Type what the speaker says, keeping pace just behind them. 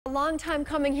A long time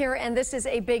coming here, and this is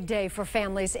a big day for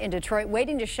families in Detroit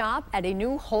waiting to shop at a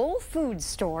new Whole Foods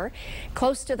store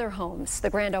close to their homes. The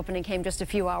grand opening came just a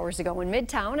few hours ago in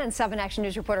Midtown, and 7 Action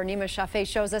News reporter Nima Shafee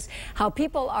shows us how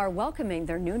people are welcoming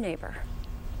their new neighbor.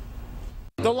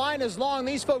 The line is long.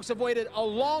 These folks have waited a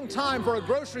long time for a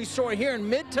grocery store here in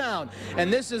Midtown,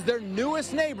 and this is their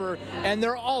newest neighbor, and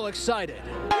they're all excited.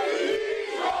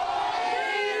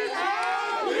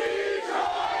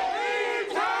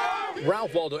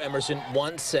 Ralph Waldo Emerson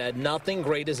once said, "Nothing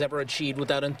great is ever achieved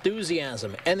without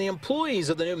enthusiasm," and the employees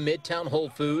of the new Midtown Whole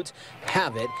Foods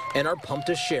have it and are pumped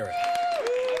to share it.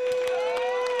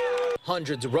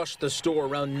 Hundreds rushed the store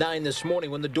around 9 this morning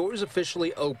when the doors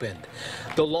officially opened.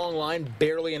 The long line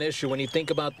barely an issue when you think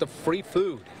about the free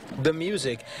food, the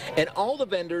music, and all the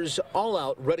vendors all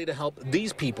out ready to help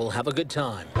these people have a good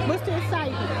time. What's the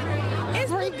excitement? It's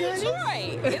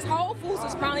Detroit. It's Whole Foods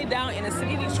is finally down in the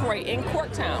city of Detroit in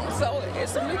Corktown, so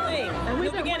it's a new thing. And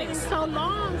we've been waiting so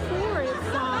long for it,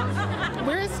 so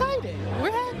we're excited.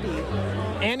 We're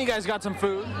happy. And you guys got some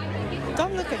food?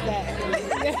 Don't look at that.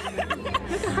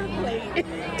 Look at her plate.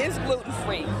 It's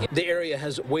gluten-free. The area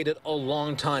has waited a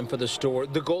long time for the store.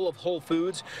 The goal of Whole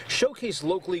Foods, showcase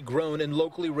locally grown and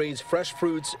locally raised fresh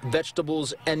fruits,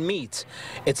 vegetables, and meats.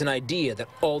 It's an idea that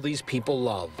all these people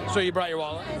love. So you brought your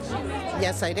wallet?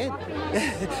 Yes, I did.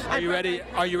 Are you ready?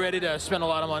 Are you ready to spend a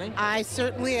lot of money? I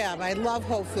certainly am. I love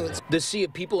Whole Foods. The sea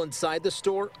of people inside the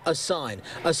store, a sign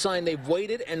they've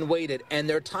waited, and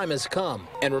their time has come.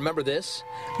 And remember this,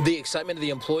 the excitement of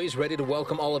the employees ready to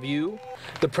welcome all of you.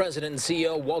 The president and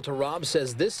CEO, Walter Robb,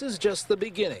 says this is just the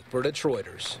beginning for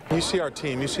Detroiters. You see our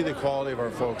team, you see the quality of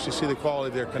our folks, you see the quality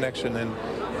of their connection,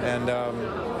 and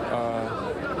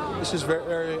this is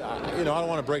very, I don't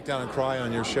want to break down and cry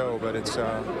on your show, but it's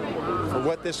for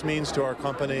what this means to our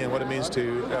company and what it means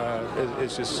to,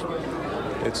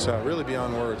 it's really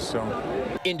beyond words. So,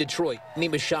 in Detroit,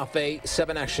 Nima Shafee,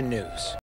 7 Action News.